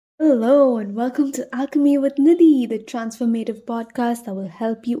Hello, and welcome to Alchemy with Nidhi, the transformative podcast that will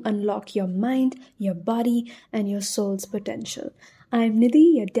help you unlock your mind, your body, and your soul's potential. I'm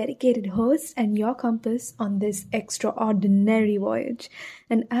Nidhi, your dedicated host and your compass on this extraordinary voyage.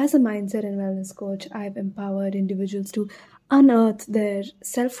 And as a mindset and wellness coach, I've empowered individuals to unearth their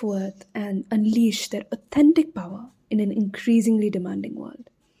self worth and unleash their authentic power in an increasingly demanding world.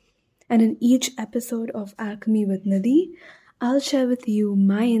 And in each episode of Alchemy with Nidhi, I'll share with you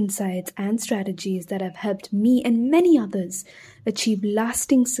my insights and strategies that have helped me and many others achieve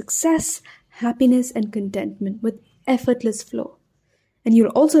lasting success, happiness, and contentment with effortless flow. And you'll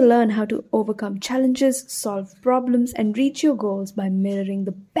also learn how to overcome challenges, solve problems, and reach your goals by mirroring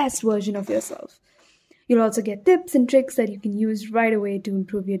the best version of yourself. You'll also get tips and tricks that you can use right away to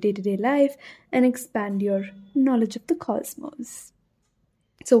improve your day-to-day life and expand your knowledge of the cosmos.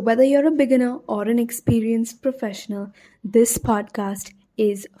 So, whether you're a beginner or an experienced professional, this podcast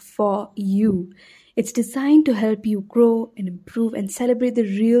is for you. It's designed to help you grow and improve and celebrate the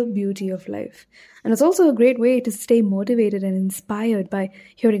real beauty of life. And it's also a great way to stay motivated and inspired by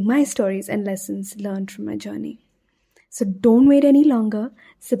hearing my stories and lessons learned from my journey. So don't wait any longer.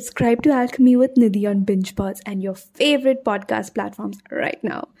 Subscribe to Alchemy with Nidhi on BingePods and your favorite podcast platforms right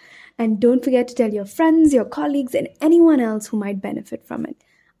now. And don't forget to tell your friends, your colleagues, and anyone else who might benefit from it.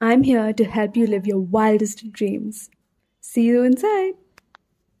 I'm here to help you live your wildest dreams. See you inside.